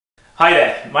Hi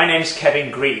there, my name's Kevin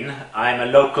Green. I'm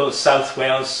a local South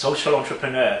Wales social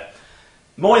entrepreneur.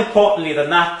 More importantly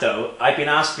than that though, I've been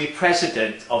asked to be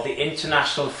president of the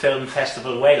International Film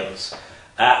Festival Wales.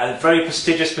 A very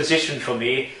prestigious position for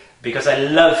me because I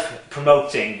love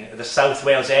promoting the South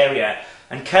Wales area,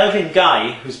 and Kelvin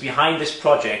Guy, who's behind this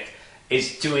project,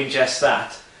 is doing just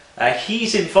that.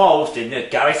 He's involved in the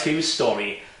Gareth Hughes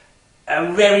story,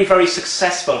 a very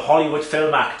successful Hollywood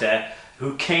film actor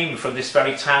who came from this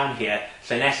very town here,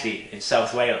 Llanelli in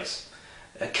South Wales.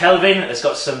 Kelvin has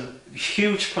got some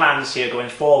huge plans here going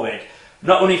forward,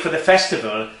 not only for the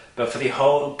festival but for the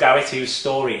whole Gareth Hughes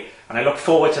story, and I look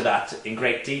forward to that in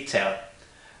great detail.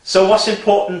 So what's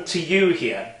important to you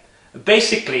here?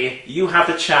 Basically, you have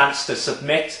the chance to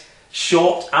submit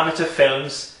short amateur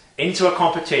films into a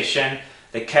competition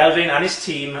that Kelvin and his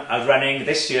team are running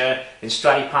this year in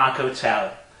Stradey Park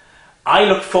Hotel. I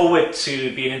look forward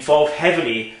to being involved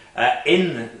heavily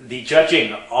in the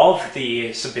judging of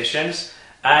the submissions,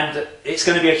 and it's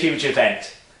going to be a huge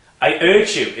event. I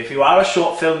urge you, if you are a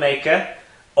short filmmaker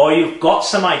or you've got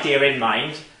some idea in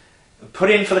mind,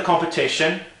 put in for the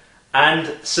competition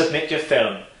and submit your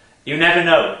film. You never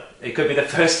know, it could be the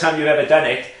first time you've ever done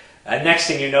it, and next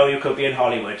thing you know you could be in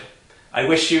Hollywood. I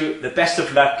wish you the best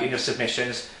of luck in your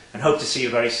submissions and hope to see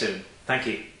you very soon. Thank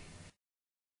you.